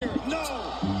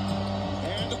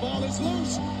is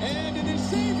loose, and it is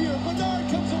Xavier.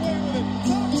 Bernard comes away with it.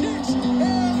 Clock ticks,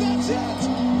 and that's it.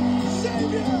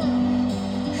 Xavier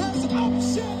has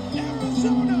upset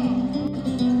Arizona.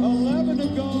 11 to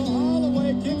go.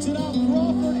 Holloway kicks it out.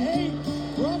 Crawford 8.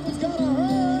 Crawford's got to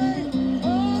hurry.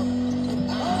 Oh,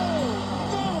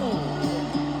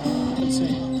 no. It's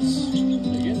hands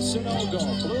against Sonogo.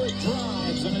 Blewett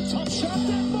drives, and a tough shot.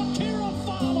 Then Bakira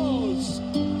follows.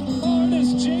 Oh, it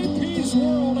is JP's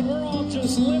world, and we're all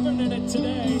just living in it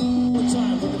today. More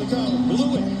time, look at the go.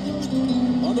 Blewett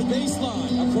on the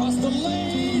baseline, across the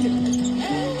lane,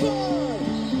 and good!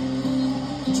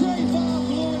 Trayvon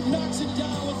Blewett knocks it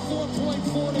down with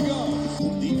 4.4 to go.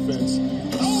 Defense.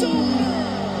 Sumner!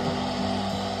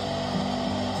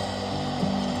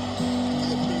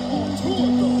 Give me all two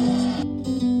of those.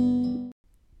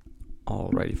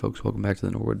 Alrighty, folks, welcome back to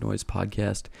the Norwood Noise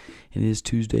Podcast. It is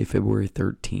Tuesday, February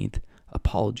 13th.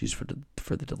 Apologies for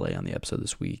the delay on the episode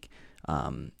this week.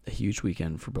 A huge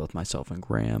weekend for both myself and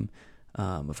Graham,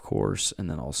 of course, and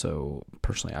then also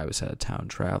personally I was out of town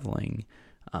traveling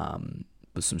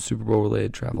with some Super Bowl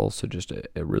related travel, so just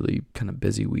a really kind of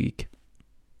busy week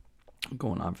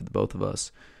going on for the both of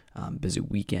us. Busy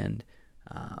weekend,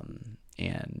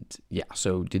 and yeah,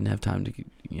 so didn't have time to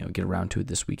get around to it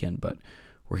this weekend, but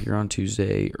we're here on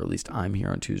Tuesday, or at least I'm here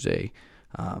on Tuesday.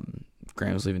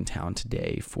 Graham's leaving town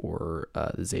today for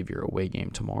the Xavier away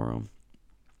game tomorrow.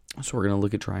 So we're going to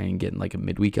look at trying and getting like a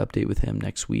midweek update with him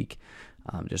next week.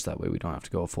 Just that way we don't have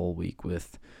to go a full week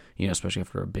with, especially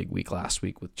after a big week last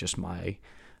week with just my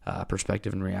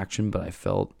perspective and reaction. But I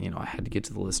felt, I had to get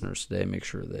to the listeners today, make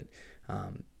sure that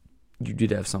you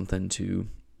did have something to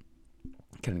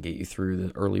kind of get you through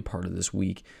the early part of this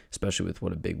week, especially with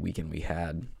what a big weekend we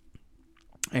had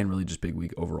and really just big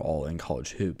week overall in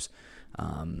college hoops.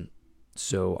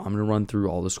 So I'm going to run through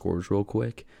all the scores real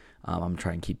quick. I'm going to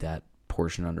try and keep that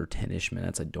portion under 10-ish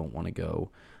minutes. I don't want to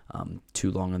go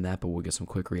too long on that, but we'll get some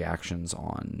quick reactions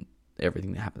on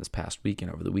everything that happened this past week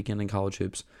and over the weekend in college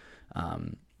hoops.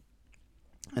 And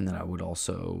then I would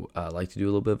also like to do a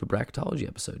little bit of a bracketology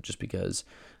episode just because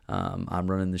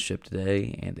I'm running the ship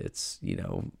today and it's,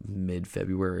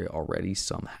 mid-February already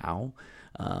somehow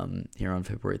here on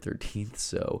February 13th.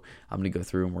 So I'm going to go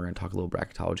through and we're going to talk a little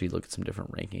bracketology, look at some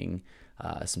different ranking,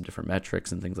 some different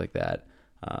metrics and things like that.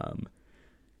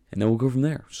 And then we'll go from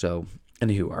there. So,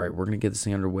 anywho, all right, we're going to get this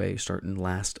thing underway. Starting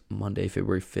last Monday,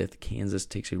 February 5th, Kansas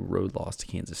takes a road loss to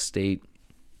Kansas State.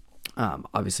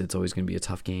 Obviously, it's always going to be a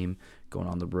tough game going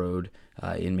on the road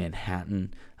in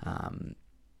Manhattan.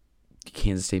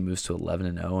 Kansas State moves to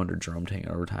 11-0 under Jerome Tang in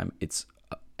overtime. It's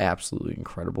absolutely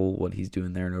incredible what he's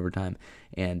doing there in overtime.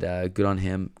 And good on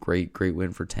him. Great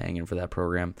win for Tang and for that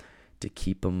program to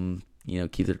keep them,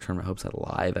 keep their tournament hopes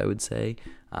alive, I would say.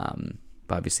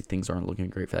 But obviously, things aren't looking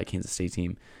great for that Kansas State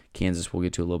team. Kansas we'll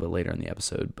get to a little bit later in the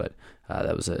episode, but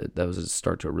that was a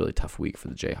start to a really tough week for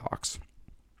the Jayhawks.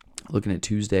 Looking at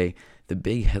Tuesday, the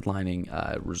big headlining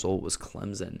result was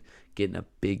Clemson getting a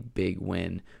big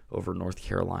win over North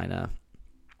Carolina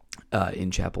in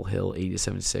Chapel Hill,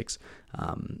 80-76.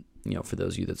 For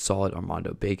those of you that saw it,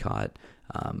 Armando Bacot,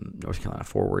 North Carolina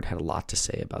forward, had a lot to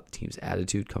say about the team's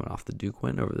attitude coming off the Duke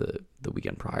win over the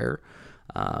weekend prior.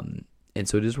 And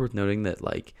so it is worth noting that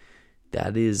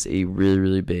that is a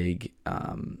really big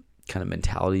kind of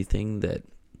mentality thing that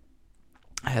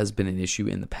has been an issue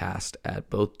in the past at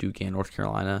both Duke and North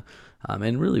Carolina,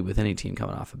 and really with any team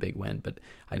coming off a big win. But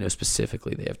I know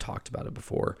specifically they have talked about it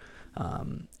before,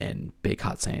 and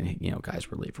Bacot saying, guys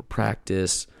were late for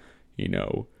practice,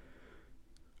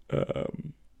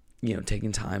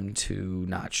 taking time to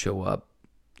not show up,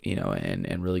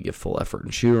 and really give full effort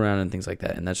and shoot around and things like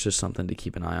that. And that's just something to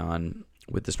keep an eye on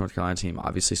with this North Carolina team.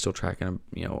 Obviously still tracking,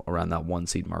 around that 1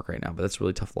 seed mark right now, but that's a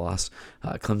really tough loss.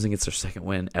 Clemson gets their second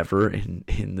win ever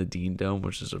in the Dean Dome,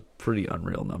 which is a pretty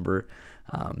unreal number.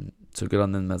 So good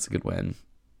on them. That's a good win,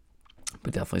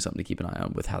 but definitely something to keep an eye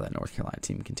on with how that North Carolina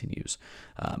team continues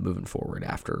moving forward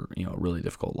after, a really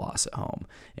difficult loss at home.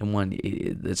 And one,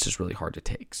 it's just really hard to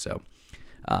take. So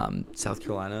South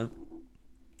Carolina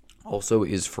also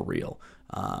is for real.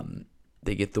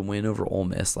 They get the win over Ole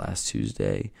Miss last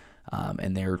Tuesday,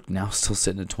 and they're now still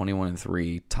sitting at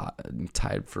 21-3,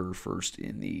 tied for first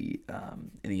in the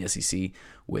SEC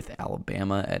with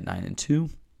Alabama at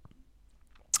 9-2.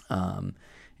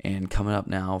 And coming up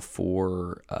now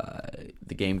for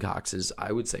the Gamecocks is,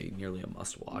 I would say, nearly a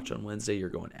must-watch on Wednesday. You're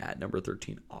going at number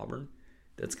 13 Auburn.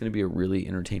 That's going to be a really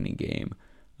entertaining game.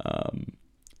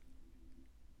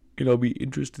 I'll be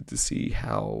interested to see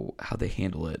how they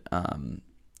handle it.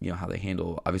 how they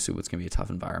handle, obviously, what's going to be a tough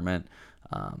environment,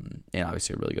 and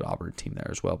obviously a really good Auburn team there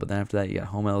as well. But then after that, you got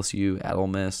home LSU, at Ole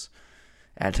Miss,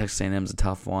 at Texas A&M is a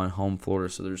tough one, home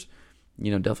Florida. So there's,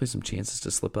 definitely some chances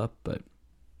to slip up, but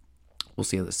we'll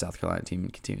see how the South Carolina team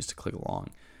continues to click along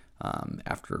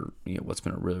after what's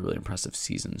been a really, really impressive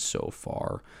season so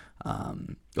far.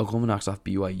 Oklahoma knocks off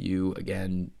BYU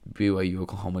again. BYU,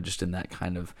 Oklahoma, just in that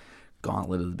kind of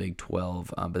gauntlet of the Big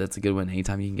 12, but that's a good win.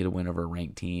 Anytime you can get a win over a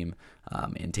ranked team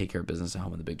and take care of business at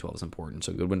home in the Big 12 is important.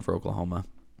 So good win for Oklahoma.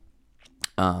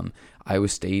 Iowa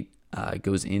State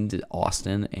goes into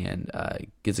Austin and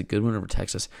gets a good win over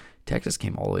Texas. Texas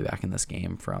came all the way back in this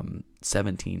game from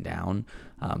 17 down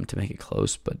to make it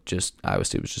close, but just Iowa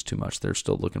State was just too much. They're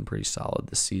still looking pretty solid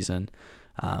this season.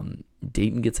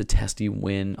 Dayton gets a testy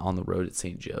win on the road at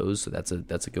St. Joe's, so that's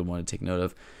a good one to take note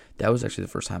of. That was actually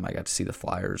the first time I got to see the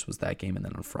Flyers, was that game, and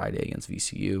then on Friday against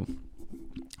VCU.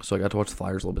 So I got to watch the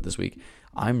Flyers a little bit this week.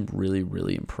 I'm really,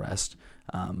 really impressed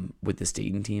with this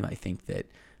Dayton team. I think that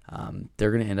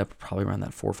they're going to end up probably around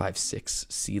that 4, 5, 6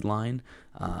 seed line.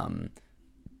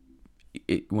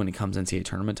 When it comes NCAA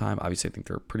tournament time, obviously I think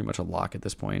they're pretty much a lock at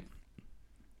this point,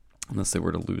 unless they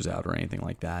were to lose out or anything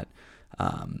like that.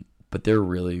 But they're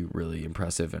really, really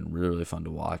impressive and really, really fun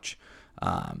to watch.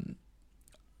 I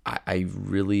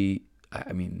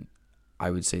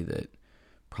would say that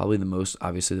probably the most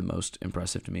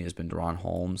impressive to me has been Deron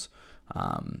Holmes.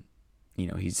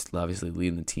 He's obviously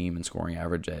leading the team in scoring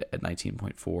average at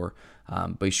 19.4,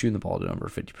 but he's shooting the ball at an over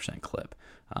 50% clip,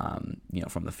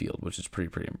 from the field, which is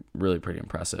really pretty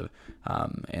impressive.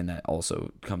 And that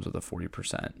also comes with a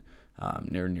 40%,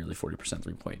 nearly 40%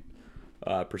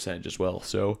 3-point percentage as well.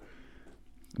 So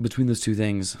between those two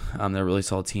things, they're a really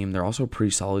solid team. They're also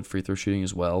pretty solid free throw shooting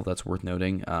as well. That's worth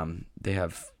noting. They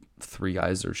have 3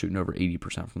 guys that are shooting over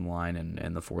 80% from the line,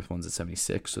 and the fourth one's at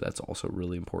 76. So that's also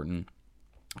really important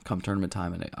come tournament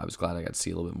time. And I was glad I got to see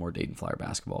a little bit more Dayton Flyer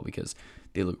basketball because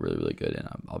they look really, really good. And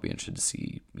I'll be interested to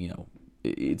see,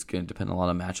 it's going to depend a lot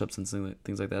on matchups and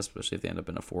things like that, especially if they end up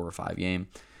in a 4 or 5 game.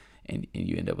 And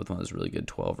you end up with one of those really good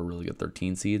 12 or really good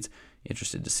 13 seeds.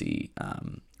 Interested to see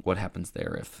what happens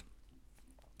there if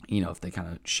they kind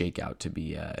of shake out to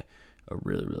be a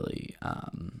really, really,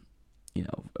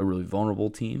 a really vulnerable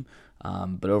team.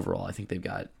 But overall, I think they've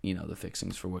got, the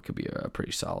fixings for what could be a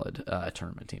pretty solid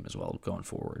tournament team as well going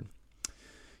forward.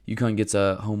 UConn gets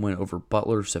a home win over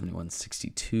Butler,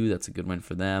 71-62. That's a good win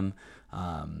for them.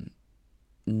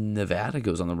 Nevada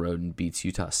goes on the road and beats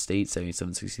Utah State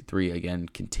 77-63, again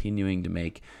continuing to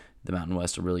make the Mountain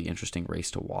West a really interesting race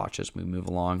to watch as we move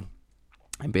along.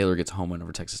 And Baylor gets a home win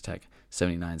over Texas Tech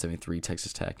 79-73.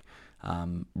 Texas Tech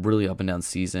really up and down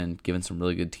season, giving some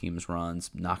really good teams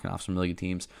runs, knocking off some really good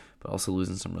teams, but also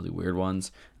losing some really weird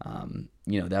ones.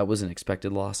 That was an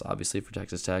expected loss obviously for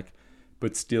Texas Tech,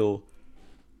 but still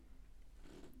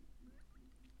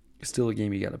a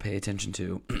game you got to pay attention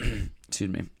to. Excuse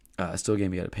me. Still a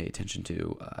game you got to pay attention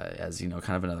to as kind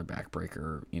of another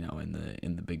backbreaker,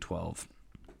 in the Big 12,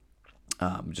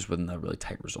 just with a really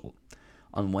tight result.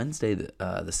 On Wednesday, the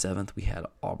 7th, we had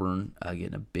Auburn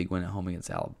getting a big win at home against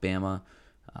Alabama.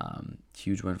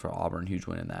 Huge win for Auburn. Huge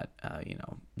win in that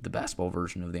the basketball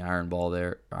version of the Iron Bowl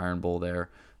there.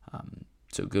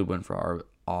 So good win for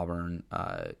Auburn.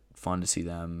 Fun to see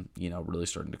them really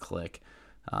starting to click.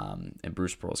 And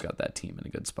Bruce Pearl's got that team in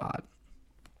a good spot.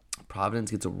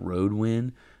 Providence gets a road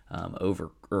win a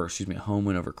home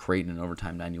win over Creighton in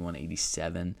overtime,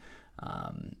 91-87.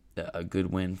 A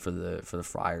good win for the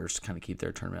Friars to kind of keep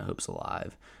their tournament hopes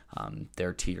alive.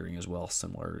 They're teetering as well, a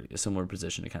similar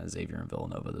position to kind of Xavier and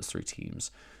Villanova. Those 3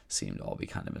 teams seem to all be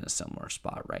kind of in a similar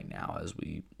spot right now as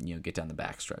we get down the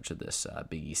backstretch of this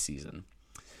Big East season.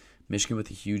 Michigan with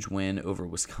a huge win over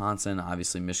Wisconsin.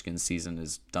 Obviously, Michigan's season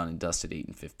is done and dusted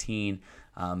 8-15,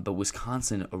 but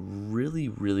Wisconsin, a really,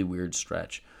 really weird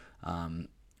stretch.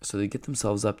 So they get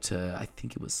themselves up to, I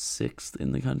think it was 6th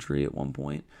in the country at one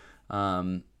point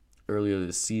earlier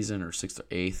this season, or 6th or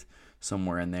 8th,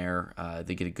 somewhere in there.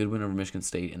 They get a good win over Michigan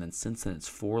State, and then since then it's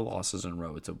 4 losses in a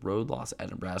row. It's a road loss at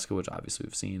Nebraska, which obviously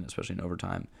we've seen, especially in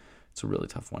overtime. It's a really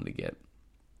tough one to get.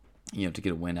 To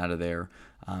get a win out of there.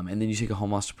 And then you take a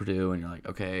home loss to Purdue, and you're like,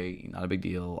 okay, not a big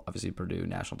deal. Obviously, Purdue,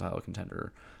 national title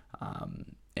contender,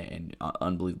 and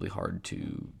unbelievably hard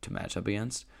to match up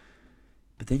against.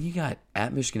 But then you got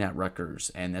at Michigan, at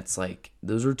Rutgers, and that's like,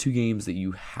 those are 2 games that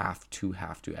you have to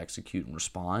execute and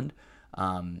respond.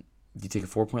 You take a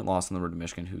 4-point loss on the road to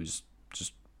Michigan, who's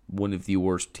just one of the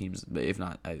worst teams, if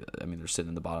not, they're sitting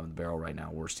in the bottom of the barrel right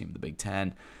now, worst team in the Big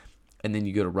Ten. And then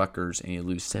you go to Rutgers and you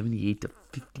lose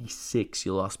 78-56.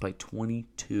 You lost by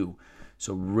 22.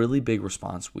 So really big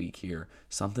response week here.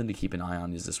 Something to keep an eye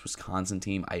on is this Wisconsin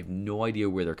team. I have no idea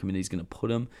where their committee is going to put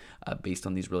them based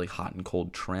on these really hot and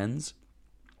cold trends.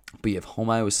 But you have home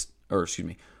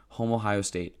Ohio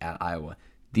State at Iowa.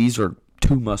 These are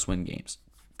two must-win games.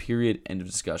 Period. End of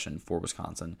discussion for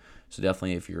Wisconsin. So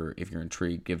definitely, if you're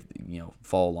intrigued,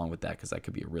 follow along with that, because that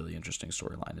could be a really interesting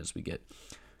storyline as we get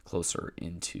closer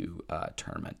into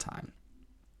tournament time.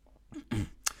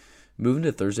 Moving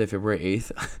to Thursday, February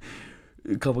 8th.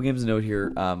 A couple games to note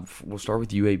here. We'll start with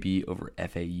UAB over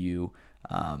FAU.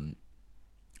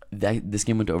 This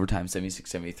game went to overtime,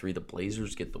 76-73. The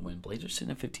Blazers get the win. Blazers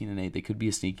sitting at 15-8. They could be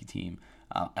a sneaky team.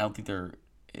 I don't think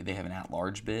they have an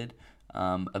at-large bid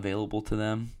available to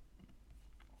them,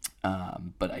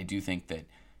 but I do think that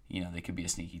they could be a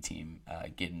sneaky team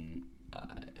getting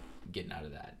out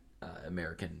of that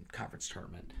American Conference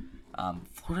tournament.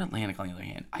 Florida Atlantic, on the other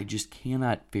hand, I just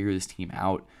cannot figure this team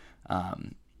out.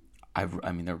 There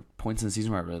were points in the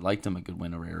season where I really liked them. A good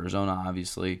win over Arizona,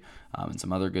 obviously, and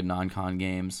some other good non-con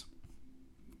games.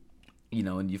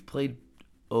 And you've played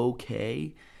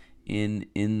okay in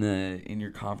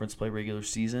your conference play regular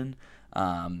season,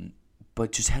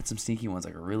 but just had some sneaky ones,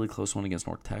 like a really close one against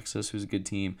North Texas, who's a good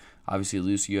team. Obviously,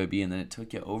 lose to UAB, and then it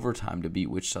took you overtime to beat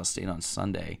Wichita State on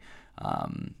Sunday,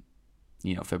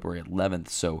 February 11th.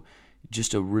 So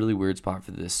just a really weird spot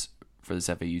for this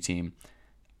FAU team.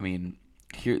 I mean,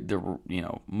 here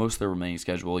most of the remaining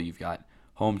schedule, you've got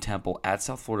home Temple at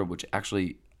South Florida, which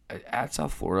actually at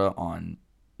South Florida on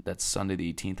that's Sunday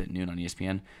the 18th at noon on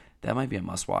ESPN. That might be a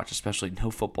must watch, especially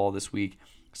no football this week.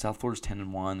 South Florida's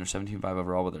 10-1, they're 17-5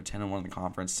 overall, but they're 10-1 in the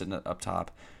conference, sitting up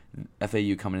top.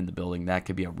 FAU coming in the building, that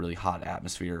could be a really hot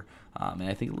atmosphere, and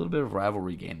I think a little bit of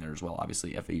rivalry game there as well.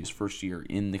 Obviously, FAU's first year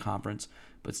in the conference,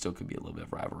 but still could be a little bit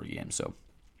of rivalry game. So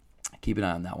keep an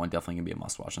eye on that one. Definitely going to be a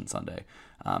must-watch on Sunday.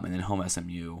 And then home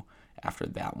SMU after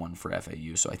that one for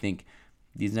FAU. So I think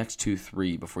these next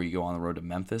 2-3 before you go on the road to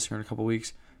Memphis here in a couple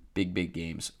weeks, big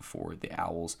games for the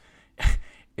Owls.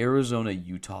 Arizona,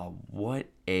 Utah, what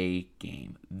a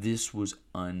game. This was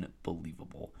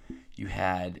unbelievable.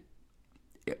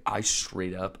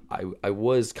 I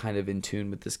was kind of in tune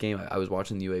with this game. I was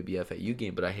watching the UAB FAU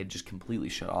game, but I had just completely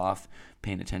shut off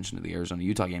paying attention to the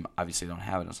Arizona-Utah game. Obviously, I don't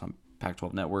have it. It's on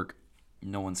Pac-12 Network.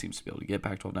 No one seems to be able to get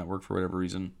Pac-12 Network for whatever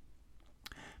reason.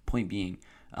 Point being,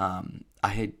 I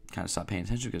had kind of stopped paying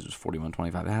attention because it was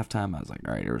 41-25 at halftime. I was like,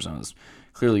 all right, Arizona's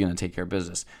clearly going to take care of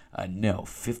business. No,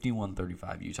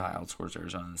 51-35. Utah outscores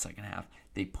Arizona in the second half.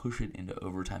 They push it into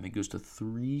overtime. It goes to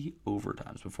 3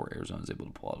 overtimes before Arizona's able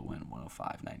to pull out a win,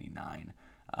 105-99.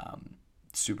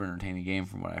 Super entertaining game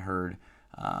from what I heard,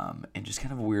 and just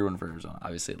kind of a weird one for Arizona.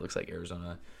 Obviously, it looks like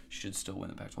Arizona should still win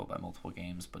the Pac-12 by multiple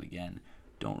games, but again,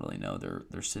 don't really know. They're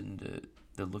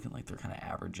looking like they're kind of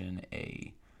averaging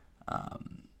a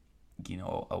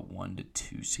 1 to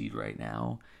 2 seed right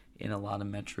now in a lot of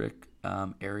metric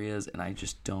areas, and I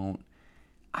just don't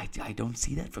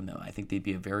see that from them. I think they'd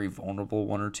be a very vulnerable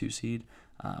 1 or 2 seed,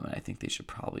 and I think they should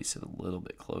probably sit a little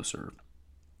bit closer,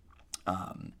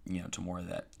 to more of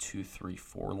that 2, 3,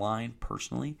 4 line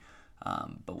personally.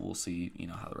 But we'll see,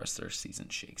 how the rest of their season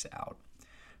shakes out.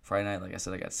 Friday night, like I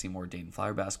said, I got to see more Dayton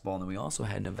Flyer basketball, and then we also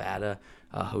had Nevada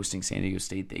hosting San Diego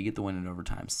State. They get the win in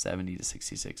overtime,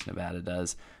 70-66. Nevada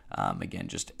does. Again,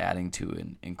 just adding to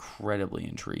an incredibly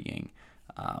intriguing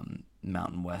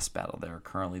Mountain West battle there.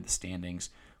 Currently, the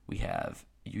standings, we have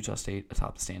Utah State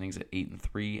atop the standings at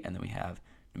 8-3, and then we have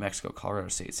New Mexico, Colorado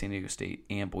State, San Diego State,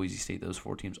 and Boise State. Those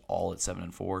 4 teams all at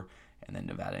 7-4, and then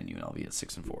Nevada and UNLV at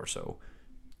 6-4. So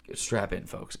strap in,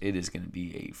 folks. It is going to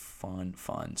be a fun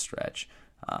stretch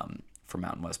for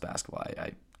Mountain West basketball.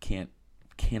 I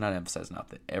cannot emphasize enough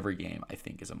that every game I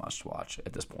think is a must watch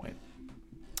at this point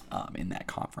in that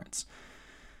conference.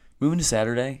 Moving to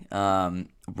Saturday,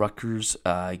 Rutgers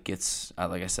gets,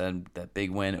 like I said, that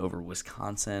big win over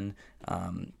Wisconsin,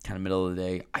 kind of middle of the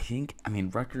day.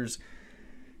 Rutgers,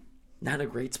 not a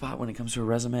great spot when it comes to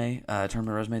a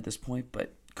tournament resume at this point,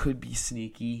 but could be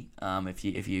sneaky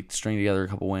if you string together a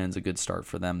couple wins, a good start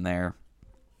for them there.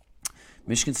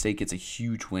 Michigan State gets a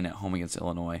huge win at home against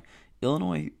Illinois.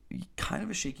 Illinois, kind of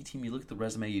a shaky team. You look at the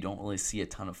resume, you don't really see a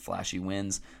ton of flashy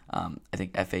wins. I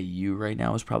think FAU right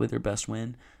now is probably their best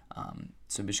win.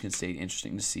 So Michigan State,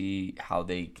 interesting to see how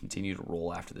they continue to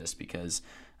roll after this, because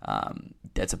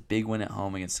that's a big win at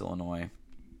home against Illinois.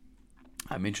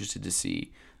 I'm interested to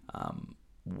see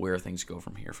where things go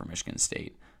from here for Michigan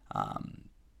State.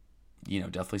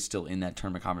 Definitely still in that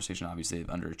tournament conversation. Obviously, they've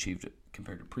underachieved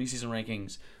compared to preseason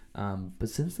rankings. But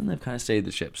since then, they've kind of stayed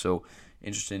the ship. So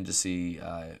interesting to see,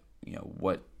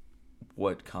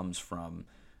 what comes from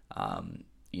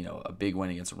a big win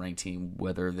against a ranked team.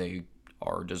 Whether they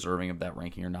are deserving of that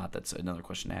ranking or not, that's another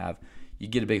question to have. You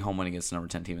get a big home win against the number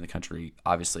 10 team in the country.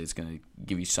 Obviously, it's going to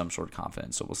give you some sort of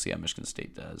confidence. So we'll see how Michigan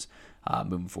State does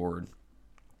moving forward.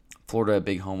 Florida, a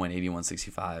big home win,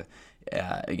 81-65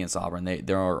 against Auburn.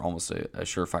 They are almost a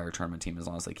surefire tournament team as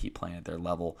long as they keep playing at their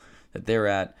level that they're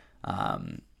at.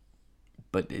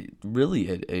 But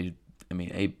really,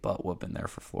 a butt whooping there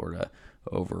for Florida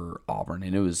over Auburn,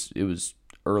 and it was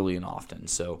early and often.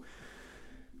 So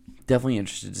definitely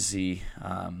interested to see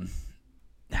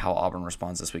how Auburn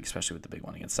responds this week, especially with the big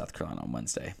one against South Carolina on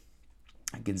Wednesday.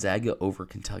 Gonzaga over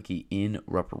Kentucky in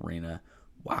Rupp Arena.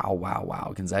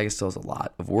 Wow. Gonzaga still has a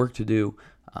lot of work to do,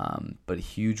 but a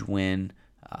huge win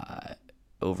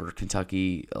over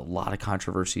Kentucky. A lot of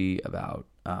controversy about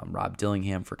Rob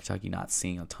Dillingham for Kentucky not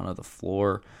seeing a ton of the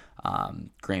floor.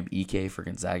 Graham Ike for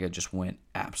Gonzaga just went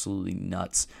absolutely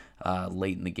nuts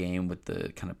late in the game with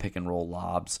the kind of pick and roll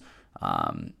lobs.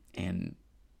 And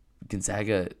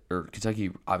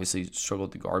Kentucky obviously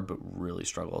struggled to guard, but really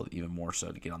struggled even more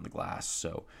so to get on the glass.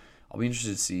 So I'll be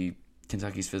interested to see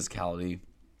Kentucky's physicality.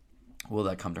 Will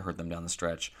that come to hurt them down the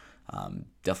stretch?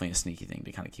 Definitely a sneaky thing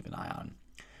to kind of keep an eye on.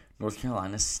 North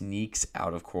Carolina sneaks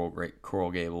out of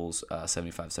Coral Gables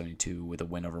 75-72 with a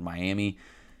win over Miami.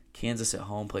 Kansas at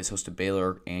home plays host to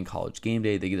Baylor and College Game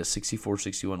Day. They get a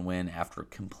 64-61 win after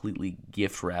completely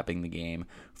gift-wrapping the game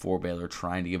for Baylor,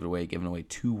 trying to give it away, giving away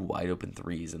two wide-open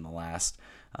threes in the last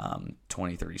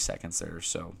 20-30 seconds there.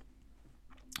 So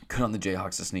good on the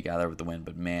Jayhawks to sneak out there with the win,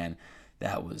 but man,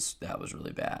 that was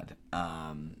really bad.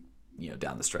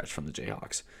 Down the stretch from the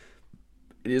Jayhawks.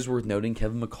 It is worth noting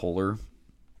Kevin McCullough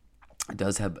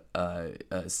does have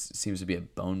seems to be a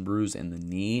bone bruise in the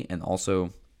knee, and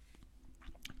also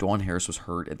Dwan Harris was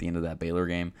hurt at the end of that Baylor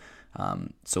game.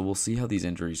 So we'll see how these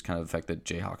injuries kind of affect the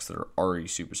Jayhawks that are already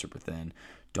super, super thin,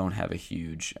 don't have a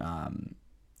huge, a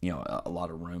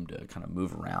lot of room to kind of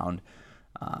move around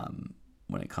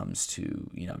when it comes to,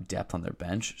 depth on their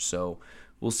bench. So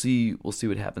we'll see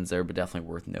what happens there, but definitely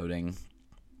worth noting.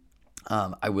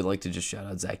 I would like to just shout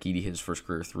out Zach Edey, his first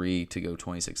career three to go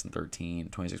 26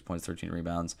 points, 13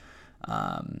 rebounds.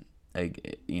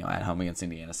 At home against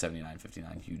Indiana,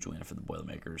 79-59, huge win for the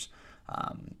Boilermakers.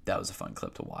 That was a fun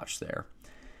clip to watch there.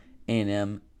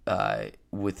 A&M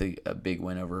with a big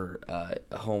win over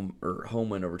home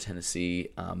win over Tennessee.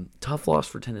 Tough loss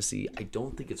for Tennessee. I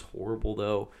don't think it's horrible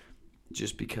though,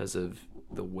 just because of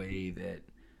the way that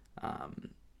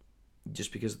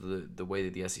the way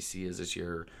that the SEC is this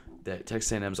year. That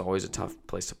Texas A&M is always a tough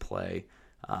place to play,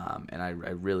 and I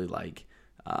really like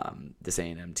this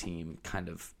A&M team kind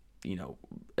of,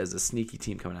 as a sneaky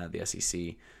team coming out of the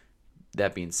SEC.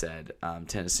 That being said,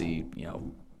 Tennessee,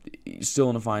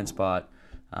 still in a fine spot,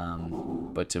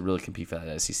 but to really compete for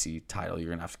that SEC title,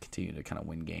 you're gonna have to continue to kind of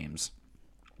win games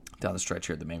down the stretch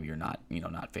here that maybe you're not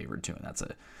favored to, and that's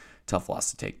a tough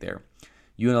loss to take there.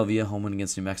 UNLV a home win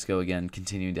against New Mexico, again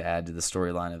continuing to add to the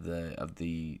storyline of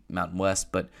the Mountain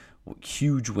West, but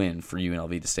huge win for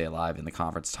UNLV to stay alive in the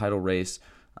conference title race.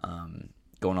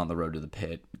 Going on the road to the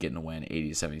pit, getting a win,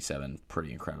 80-77,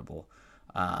 pretty incredible.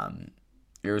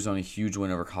 Arizona, huge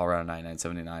win over Colorado,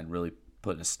 99-79, really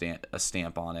putting a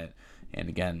stamp on it, and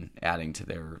again adding to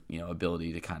their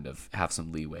ability to kind of have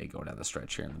some leeway going down the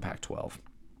stretch here in the Pac-12.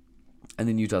 And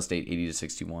then Utah State,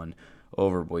 80-61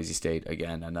 over Boise State,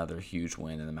 again another huge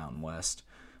win in the Mountain West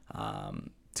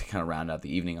to kind of round out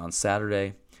the evening on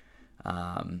Saturday.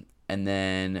 And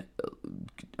then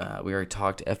we already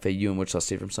talked FAU and Wichita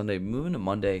State from Sunday. Moving to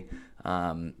Monday,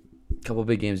 couple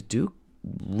big games. Duke,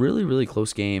 really, really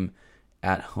close game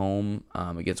at home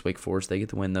against Wake Forest. They get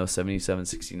the win, though,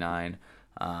 77-69.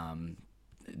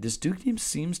 This Duke team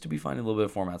seems to be finding a little bit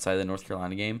of form outside of the North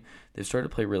Carolina game. They've started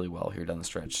to play really well here down the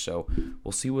stretch. So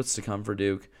we'll see what's to come for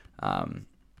Duke.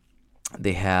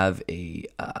 They have a...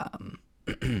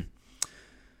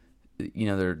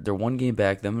 they're one game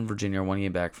back. Them and Virginia are one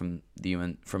game back from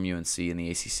UNC in the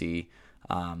ACC.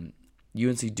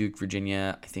 UNC, Duke,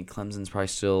 Virginia. I think Clemson's probably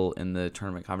still in the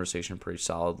tournament conversation pretty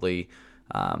solidly.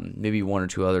 Maybe one or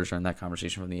two others are in that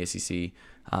conversation from the ACC.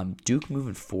 Duke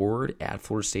moving forward at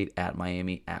Florida State, at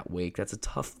Miami, at Wake. That's a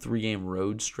tough 3-game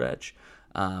road stretch.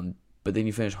 But then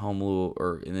you finish home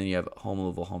Louisville, and then you have home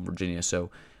Louisville, home Virginia.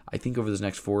 So I think over those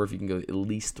next 4, if you can go at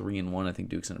least 3-1, I think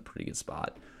Duke's in a pretty good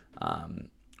spot.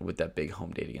 With that big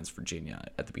home date against Virginia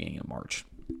at the beginning of March.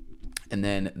 And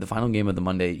then the final game of the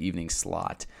Monday evening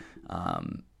slot,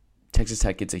 Texas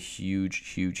Tech gets a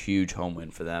huge home win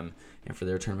for them and for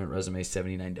their tournament resume,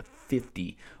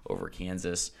 79-50 over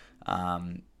Kansas.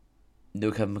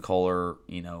 no Kevin McCullough,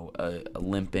 a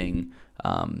limping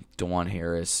DeJuan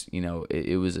Harris.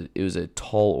 It was a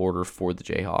tall order for the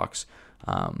Jayhawks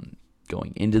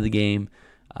going into the game,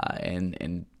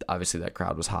 and obviously that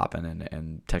crowd was hopping,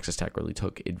 and Texas Tech really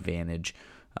took advantage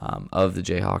of the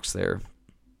Jayhawks there.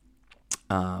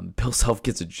 Bill Self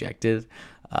gets ejected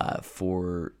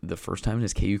for the first time in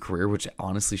his KU career, which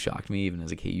honestly shocked me. Even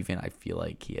as a KU fan, I feel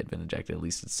like he had been ejected at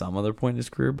least at some other point in his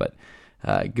career, but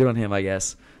good on him, I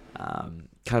guess.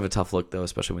 Kind of a tough look, though,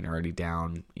 especially when you're already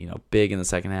down, big in the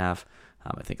second half.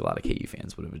 I think a lot of KU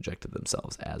fans would have ejected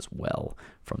themselves as well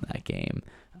from that game.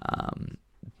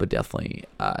 But definitely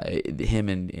him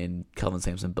and Kelvin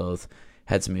Sampson both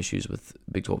had some issues with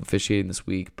Big 12 officiating this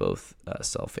week, both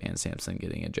Self and Sampson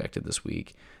getting ejected this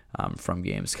week from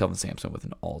games. Kelvin Sampson with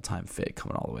an all-time fit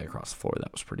coming all the way across the floor.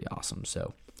 That was pretty awesome.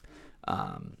 So,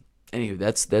 anyway,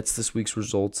 that's this week's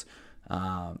results.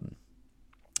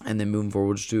 And then moving forward,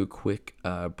 we'll just do a quick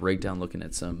breakdown looking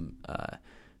at some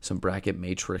bracket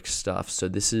matrix stuff. So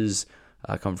this is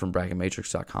coming from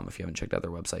bracketmatrix.com. If you haven't checked out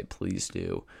their website, please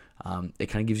do. It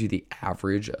kind of gives you the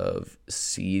average of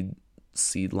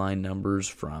seed line numbers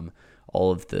from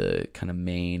all of the kind of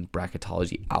main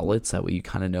bracketology outlets. That way you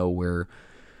kind of know where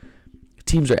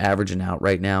teams are averaging out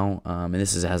right now. And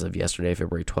this is as of yesterday,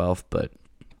 February 12th. But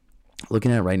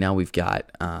looking at it right now, we've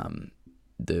got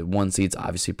the 1 seeds,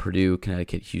 obviously Purdue,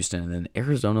 Connecticut, Houston, and then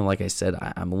Arizona. Like I said,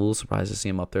 I'm a little surprised to see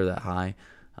them up there that high,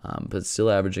 but still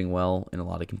averaging well in a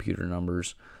lot of computer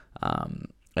numbers.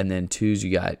 And then 2s,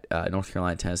 you got North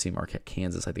Carolina, Tennessee, Marquette,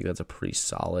 Kansas. I think that's a pretty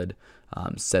solid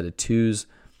set of 2s.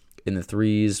 In the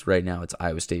 3s, right now it's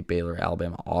Iowa State, Baylor,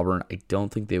 Alabama, Auburn. I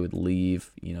don't think they would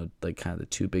leave, like kind of the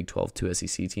 2 Big 12, 2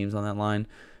 SEC teams on that line,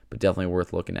 but definitely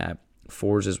worth looking at.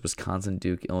 4s is Wisconsin,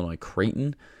 Duke, Illinois,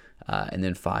 Creighton. And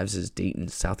then 5s is Dayton,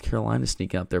 South Carolina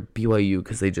sneaking up there. BYU,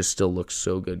 because they just still look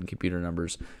so good in computer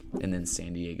numbers. And then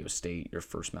San Diego State, your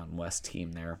first Mountain West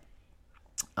team there.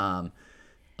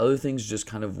 Other things just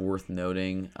kind of worth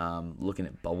noting, looking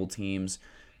at bubble teams.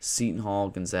 Seton Hall,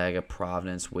 Gonzaga,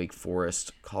 Providence, Wake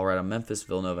Forest, Colorado, Memphis,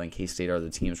 Villanova, and K-State are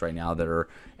the teams right now that are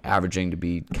averaging to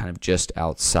be kind of just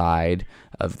outside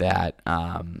of that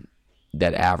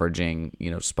that averaging,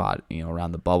 spot,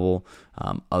 around the bubble.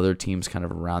 Other teams kind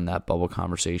of around that bubble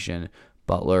conversation: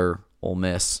 Butler, Ole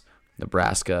Miss,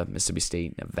 Nebraska, Mississippi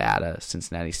State, Nevada,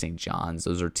 Cincinnati, St. John's.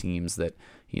 Those are teams that,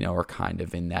 are kind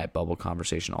of in that bubble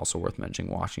conversation. Also worth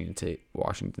mentioning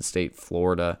Washington State,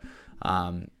 Florida.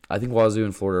 I think Wazoo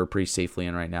and Florida are pretty safely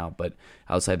in right now, but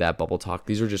outside that bubble talk,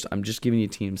 I'm just giving you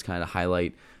teams kind of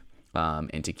highlight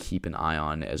and to keep an eye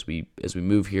on as we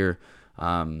move here.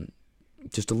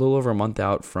 Just a little over a month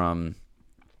out from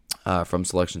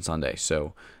Selection Sunday.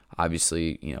 So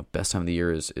obviously, best time of the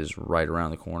year is right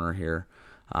around the corner here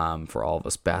for all of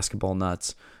us basketball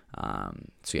nuts.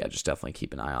 So yeah, just definitely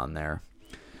keep an eye on there.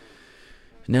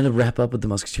 And then to wrap up with the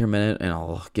Musketeer Minute, and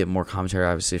I'll get more commentary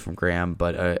obviously from Graham,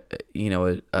 but a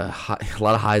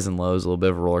lot of highs and lows, a little bit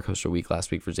of a roller coaster week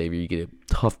last week for Xavier. You get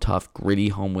a tough, gritty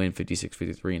home win,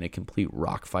 56-53, and a complete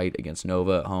rock fight against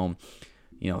Nova at home.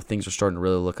 Things are starting to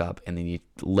really look up, and then you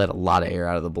let a lot of air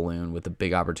out of the balloon with a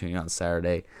big opportunity on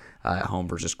Saturday at home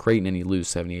versus Creighton, and you lose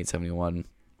 78-71.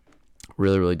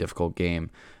 Really, really difficult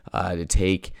game to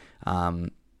take.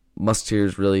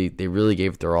 Musketeers really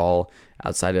gave it their all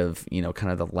outside of,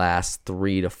 kind of the last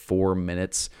 3 to 4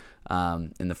 minutes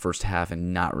in the first half,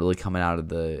 and not really coming out of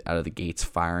the gates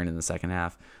firing in the second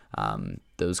half.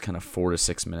 Those kind of 4 to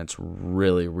 6 minutes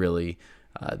really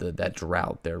that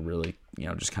drought there really,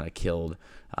 just kind of killed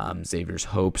Xavier's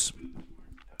hopes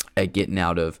at getting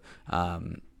out of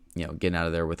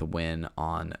there with a win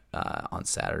on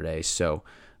Saturday. So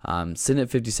sitting at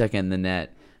 52nd in the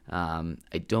net.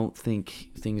 I don't think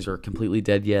things are completely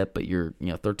dead yet, but you're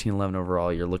 13-11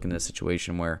 overall. You're looking at a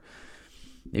situation where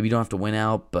maybe you don't have to win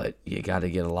out, but you got to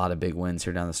get a lot of big wins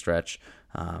here down the stretch.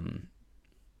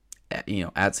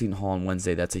 At Seton Hall on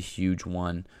Wednesday, that's a huge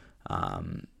one.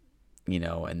 And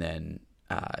then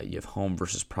you have home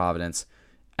versus Providence,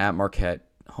 at Marquette,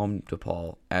 home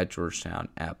DePaul, at Georgetown,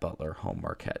 at Butler, home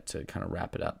Marquette to kind of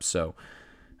wrap it up. So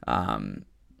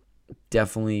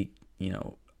definitely,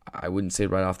 I wouldn't say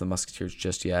right off the Musketeers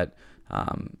just yet.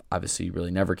 Obviously, you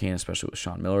really never can, especially with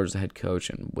Sean Miller as the head coach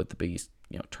and with the Big East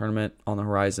tournament on the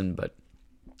horizon. But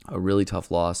a really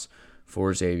tough loss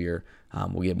for Xavier.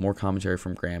 We'll get more commentary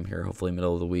from Graham here, hopefully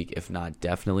middle of the week. If not,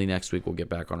 definitely next week we'll get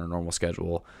back on our normal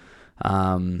schedule.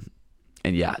 And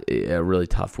yeah, a really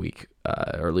tough week,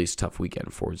 or at least tough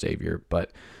weekend for Xavier.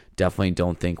 But definitely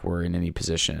don't think we're in any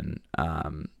position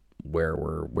where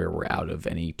we're out of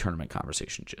any tournament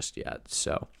conversation just yet.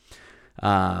 So,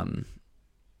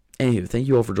 Anywho, thank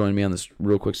you all for joining me on this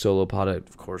real quick solo pod. I,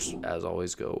 of course, as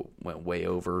always, went way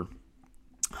over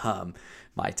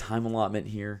my time allotment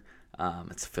here. I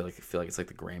feel like it's like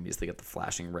the Grammys. They got the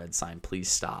flashing red sign, "Please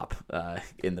stop,"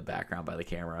 in the background by the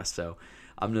camera. So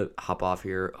I'm gonna hop off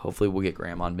here. Hopefully, we'll get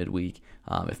Graham on midweek.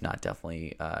 If not,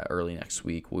 definitely early next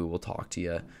week. We will talk to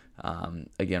you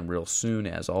again real soon.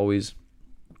 As always,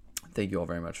 thank you all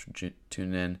very much for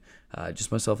tuning in.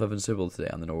 Just myself, Evan Sybil, today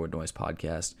on the Norwood Noise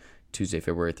Podcast. Tuesday,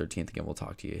 February 13th. Again, we'll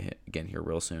talk to you again here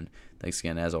real soon. Thanks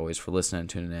again, as always, for listening and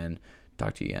tuning in.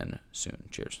 Talk to you again soon.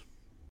 Cheers.